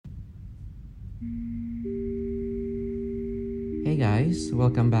Hey guys,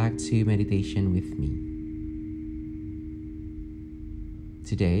 welcome back to Meditation with me.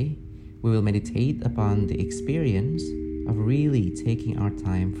 Today, we will meditate upon the experience of really taking our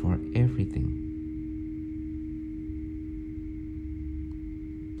time for everything.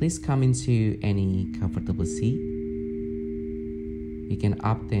 Please come into any comfortable seat. You can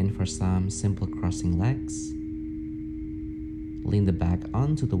opt in for some simple crossing legs. Lean the back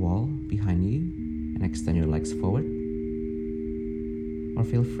onto the wall behind you and extend your legs forward. Or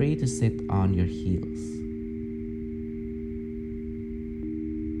feel free to sit on your heels.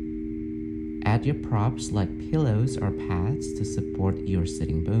 Add your props like pillows or pads to support your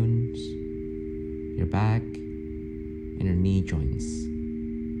sitting bones, your back, and your knee joints.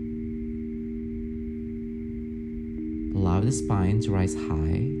 Allow the spine to rise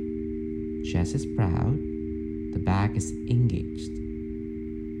high, chest is proud, the back is engaged.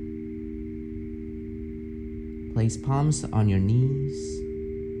 Place palms on your knees,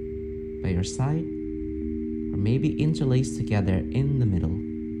 by your side, or maybe interlaced together in the middle.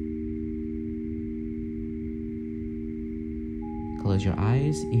 Close your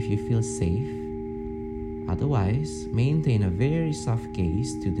eyes if you feel safe. Otherwise, maintain a very soft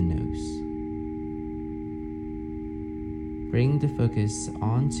gaze to the nose. Bring the focus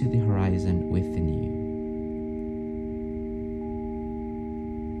onto the horizon within you.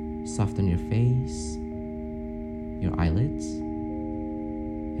 Soften your face, your eyelids,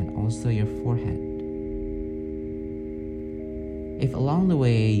 and also your forehead. If along the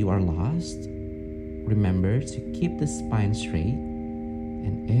way you are lost, remember to keep the spine straight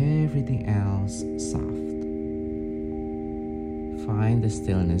and everything else soft. Find the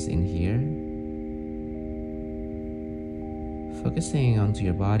stillness in here, focusing onto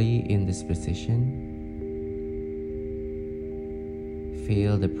your body in this position.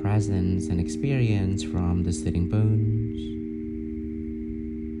 Feel the presence and experience from the sitting bones,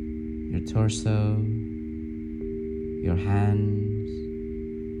 your torso, your hands,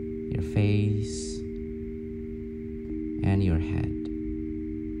 your face, and your head.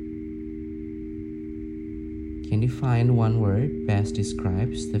 Can you find one word best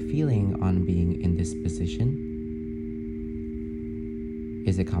describes the feeling on being in this position?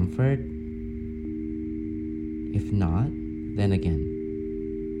 Is it comfort? If not, then again,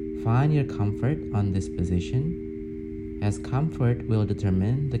 find your comfort on this position, as comfort will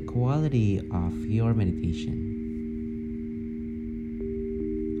determine the quality of your meditation.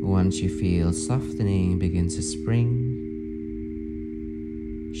 Once you feel softening begins to spring,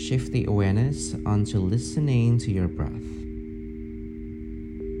 shift the awareness onto listening to your breath.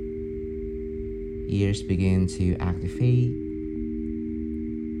 Ears begin to activate,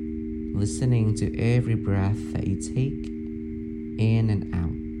 listening to every breath that you take in and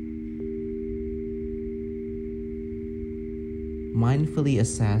out. Mindfully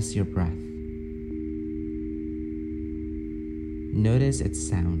assess your breath. Notice its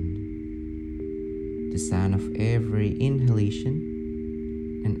sound, the sound of every inhalation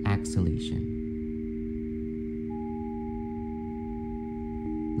and exhalation.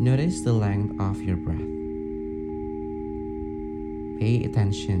 Notice the length of your breath. Pay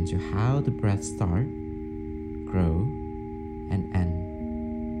attention to how the breath starts, grow, and end.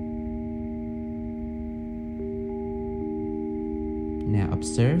 Now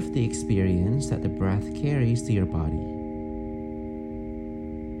observe the experience that the breath carries to your body.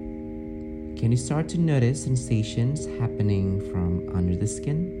 Can you start to notice sensations happening from under the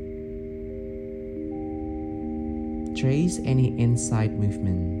skin? Trace any inside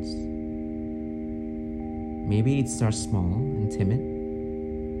movements. Maybe it starts small and timid.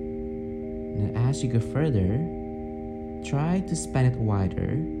 And as you go further, try to span it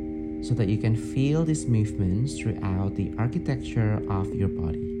wider so that you can feel these movements throughout the architecture of your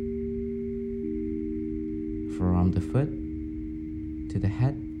body. From the foot to the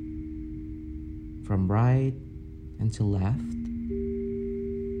head, from right and to left,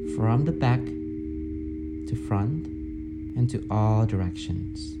 from the back to front and to all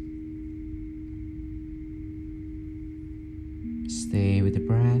directions. Stay with the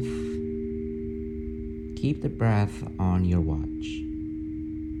breath. Keep the breath on your watch.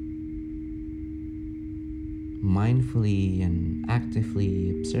 Mindfully and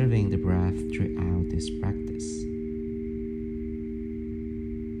actively observing the breath throughout this practice.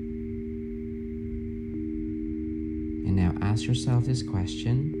 And now ask yourself this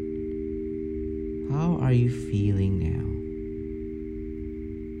question: how are you feeling now?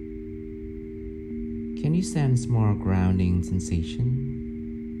 Can you sense more grounding sensation?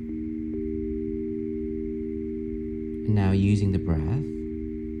 And now using the breath,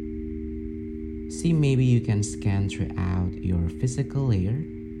 See, maybe you can scan throughout your physical layer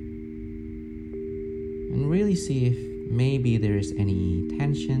and really see if maybe there is any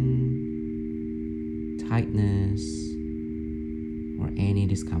tension, tightness, or any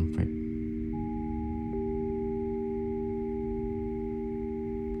discomfort.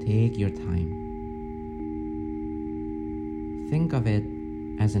 Take your time. Think of it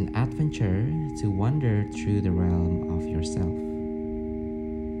as an adventure to wander through the realm of yourself.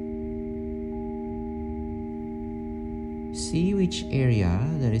 See which area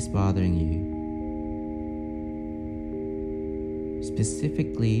that is bothering you.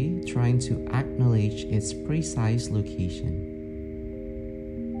 Specifically, trying to acknowledge its precise location.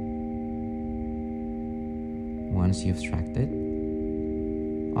 Once you've tracked it,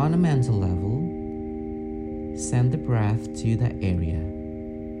 on a mental level, send the breath to that area.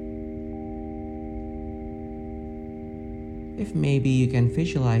 If maybe you can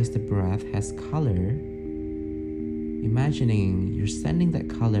visualize the breath has color, imagining you're sending that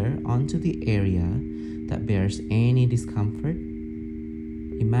color onto the area that bears any discomfort,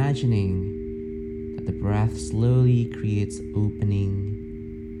 imagining that the breath slowly creates opening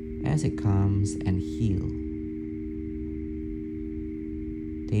as it comes and heals.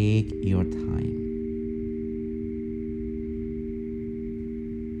 Take your time.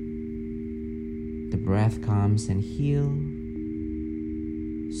 The breath comes and heals.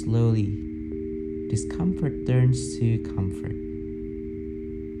 Slowly, discomfort turns to comfort.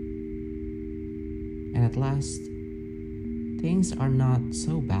 And at last, things are not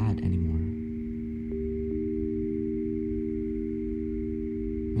so bad anymore.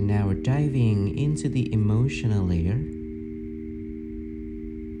 And now we're diving into the emotional layer.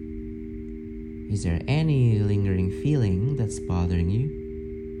 Is there any lingering feeling that's bothering you?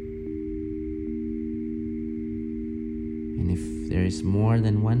 And if there is more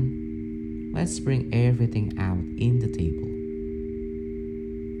than one, let's bring everything out in the table.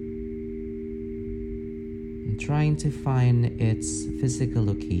 And trying to find its physical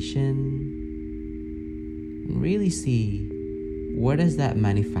location and really see where does that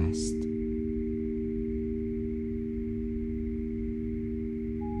manifest.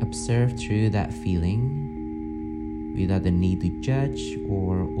 Observe through that feeling without the need to judge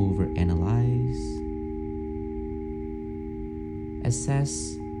or overanalyze.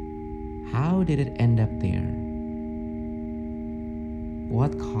 Assess, how did it end up there?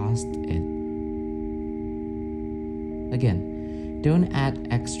 What caused it? Again, don't add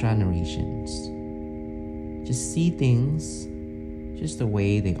extra narrations. Just see things just the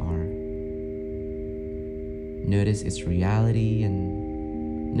way they are. Notice its reality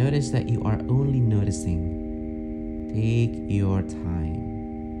and notice that you are only noticing. Take your time.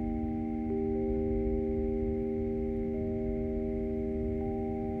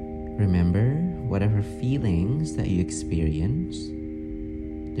 Remember, whatever feelings that you experience,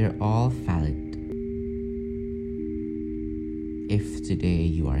 they're all valid. If today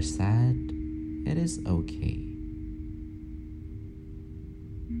you are sad, it is okay.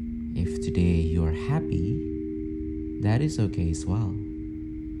 If today you are happy, that is okay as well.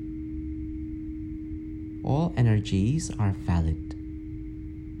 All energies are valid.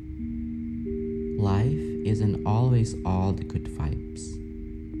 Life isn't always all the good vibes.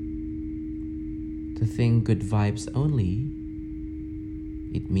 To think good vibes only,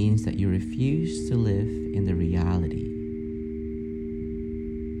 it means that you refuse to live in the reality.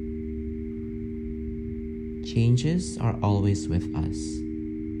 Changes are always with us.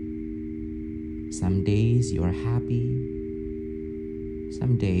 Some days you are happy,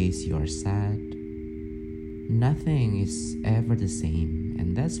 some days you are sad. Nothing is ever the same,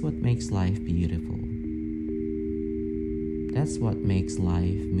 and that's what makes life beautiful. That's what makes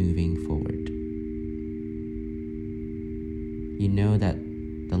life moving forward. You know that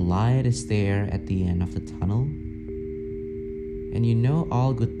the light is there at the end of the tunnel, and you know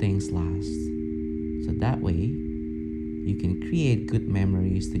all good things last. So that way, you can create good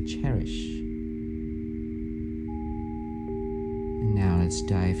memories to cherish. And now let's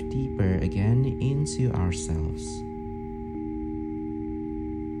dive deeper again into ourselves.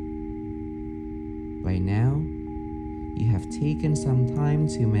 By now, you have taken some time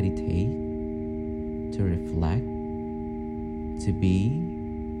to meditate, to reflect, to be,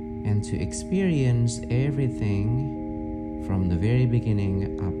 and to experience everything from the very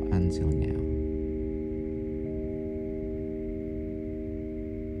beginning up until now.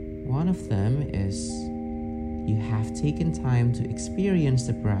 One of them is you have taken time to experience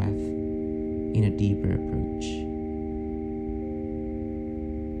the breath in a deeper approach.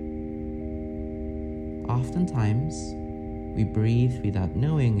 Oftentimes, we breathe without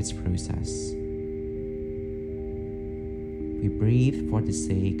knowing its process. We breathe for the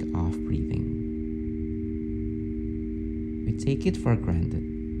sake of breathing. We take it for granted.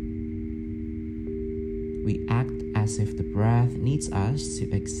 We act as if the breath needs us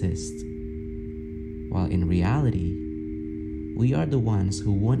to exist, while in reality, we are the ones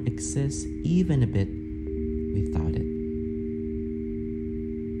who won't exist even a bit without it.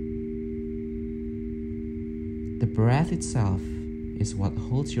 The breath itself is what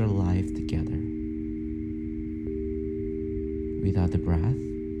holds your life together. Without the breath,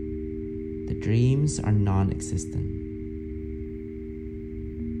 the dreams are non-existent.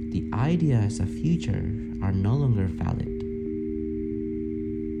 The ideas of future are no longer valid.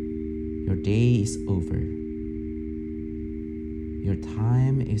 Your day is over. Your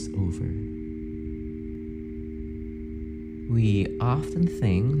time is over. We often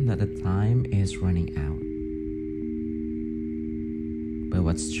think that the time is running out. But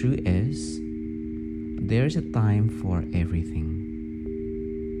what's true is, there is a time for everything.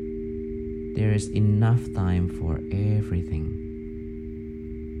 There is enough time for everything.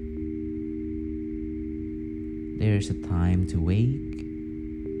 There is a time to wake.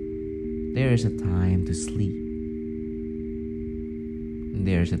 There is a time to sleep.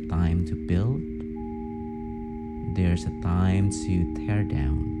 There is a time to build. There is a time to tear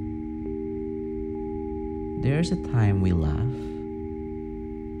down. There is a time we laugh.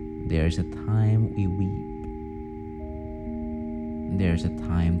 There is a time we weep. There is a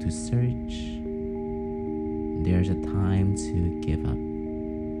time to search. There is a time to give up.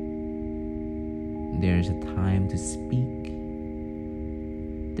 There is a time to speak.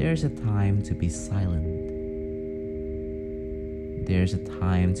 There is a time to be silent. There is a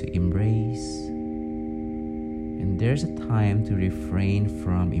time to embrace. And there is a time to refrain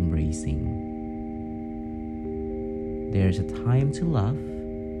from embracing. There is a time to love.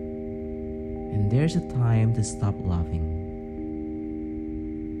 And there is a time to stop loving.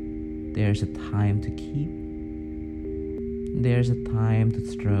 There is a time to keep. There is a time to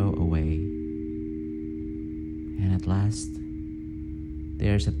throw away. And at last,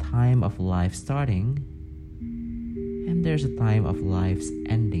 there's a time of life starting, and there's a time of life's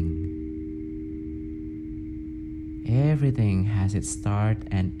ending. Everything has its start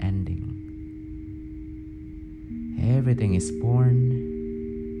and ending. Everything is born,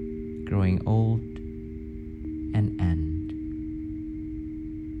 growing old, and end.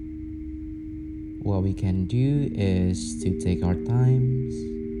 What we can do is to take our times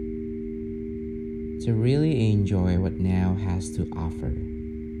to really enjoy what now has to offer.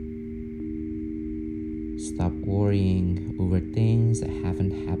 Stop worrying over things that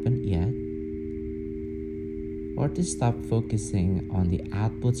haven't happened yet, or to stop focusing on the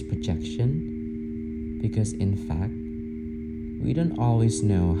output's projection, because in fact, we don't always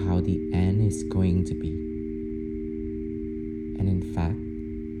know how the end is going to be. And in fact,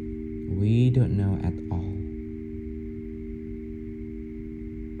 we don't know at all.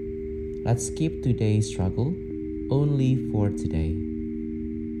 Let's keep today's struggle only for today,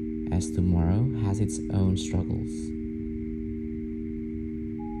 as tomorrow has its own struggles.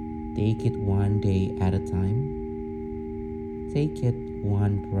 Take it one day at a time. Take it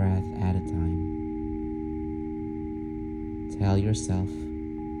one breath at a time. Tell yourself,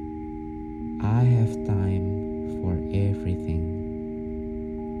 I have time for everything.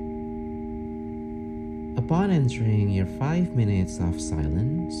 Upon entering your 5 minutes of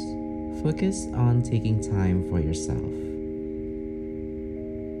silence, focus on taking time for yourself.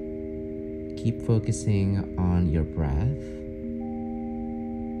 Keep focusing on your breath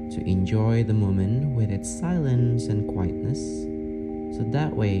to enjoy the moment with its silence and quietness, so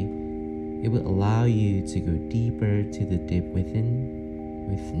that way it will allow you to go deeper to the deep within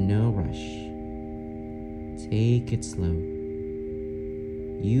with no rush. Take it slow.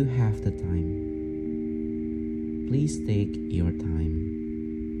 You have the time. Please take your time.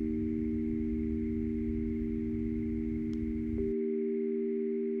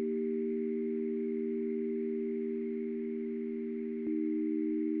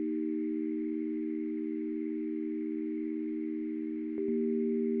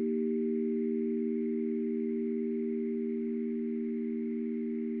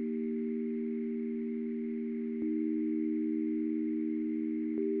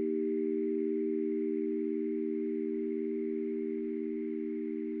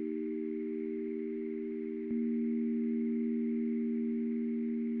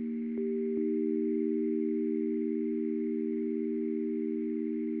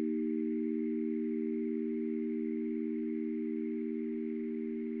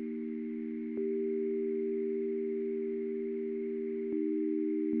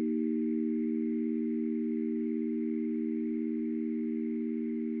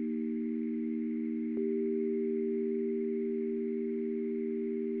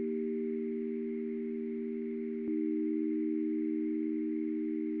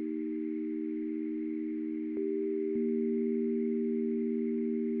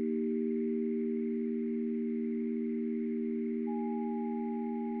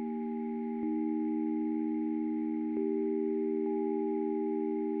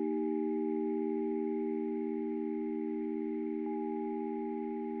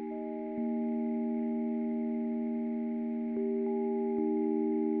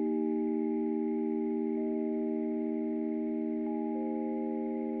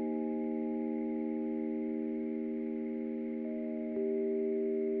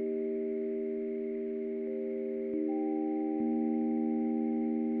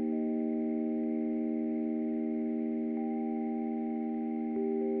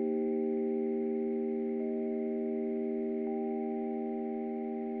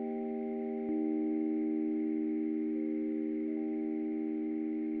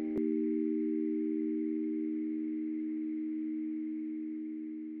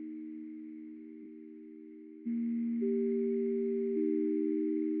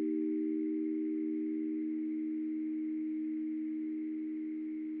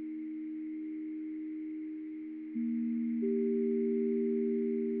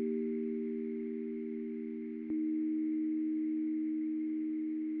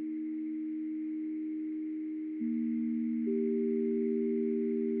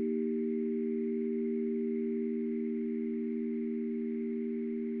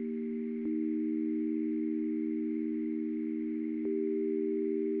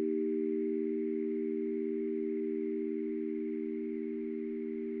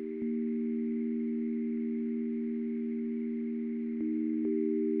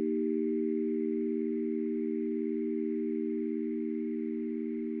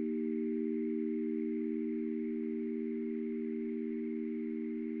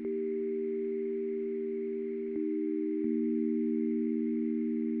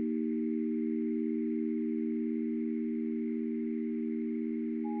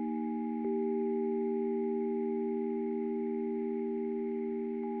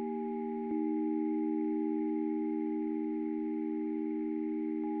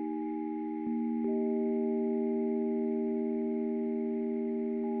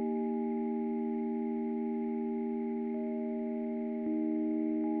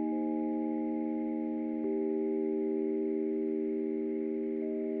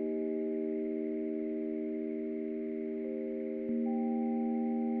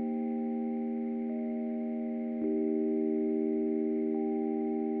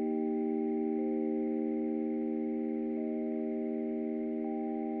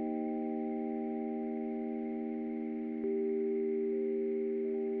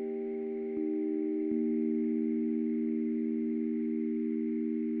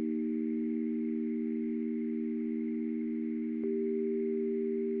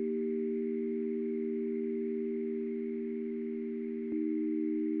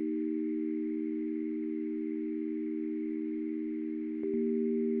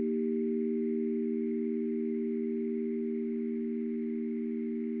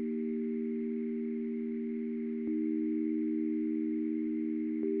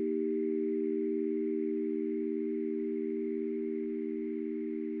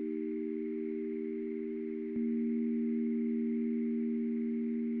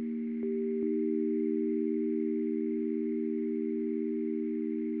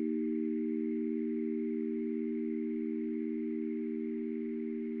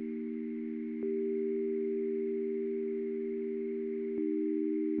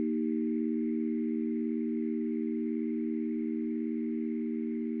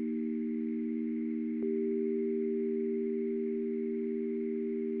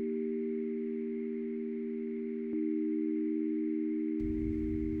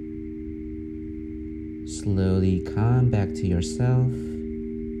 Slowly come back to yourself.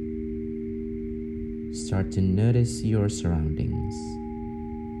 Start to notice your surroundings,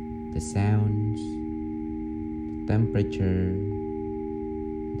 the sounds, the temperature,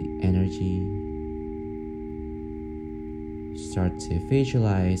 the energy. Start to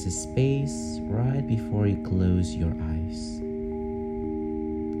visualize a space right before you close your eyes.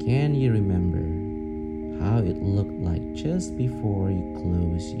 Can you remember how it looked like just before you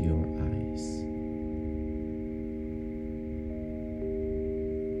close your eyes?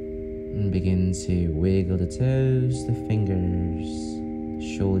 And begin to wiggle the toes, the fingers,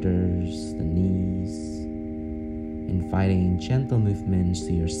 shoulders, the knees, inviting gentle movements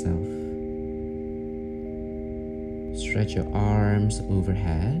to yourself. Stretch your arms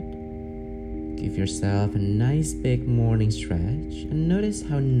overhead. Give yourself a nice big morning stretch and notice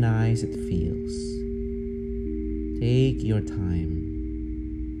how nice it feels. Take your time.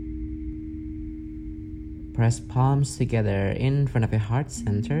 Press palms together in front of your heart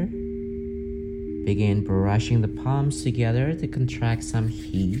center. Begin brushing the palms together to contract some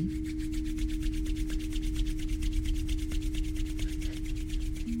heat.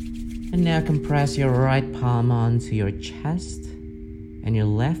 And now compress your right palm onto your chest and your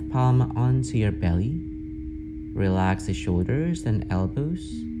left palm onto your belly. Relax the shoulders and elbows,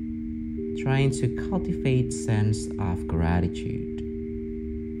 trying to cultivate sense of gratitude.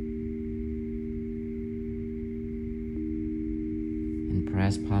 And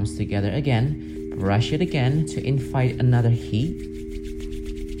press palms together again. Brush it again to invite another heat.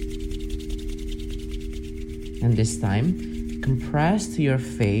 And this time, compress to your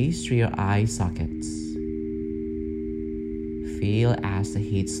face through your eye sockets. Feel as the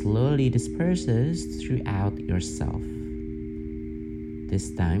heat slowly disperses throughout yourself.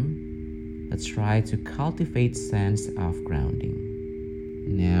 This time, let's try to cultivate sense of grounding.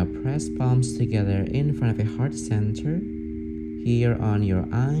 Now press palms together in front of your heart center, here on your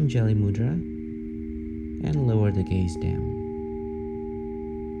Anjali Mudra, and lower the gaze down.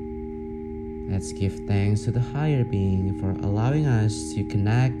 Let's give thanks to the higher being for allowing us to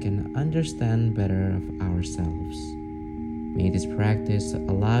connect and understand better of ourselves. May this practice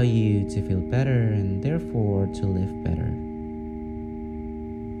allow you to feel better and therefore to live better.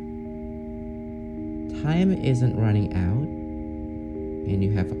 Time isn't running out, and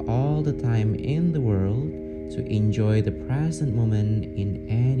you have all the time in the world to enjoy the present moment in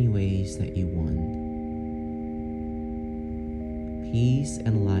any ways that you want. Peace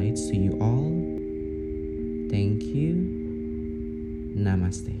and light to you all. Thank you.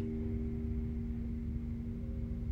 Namaste.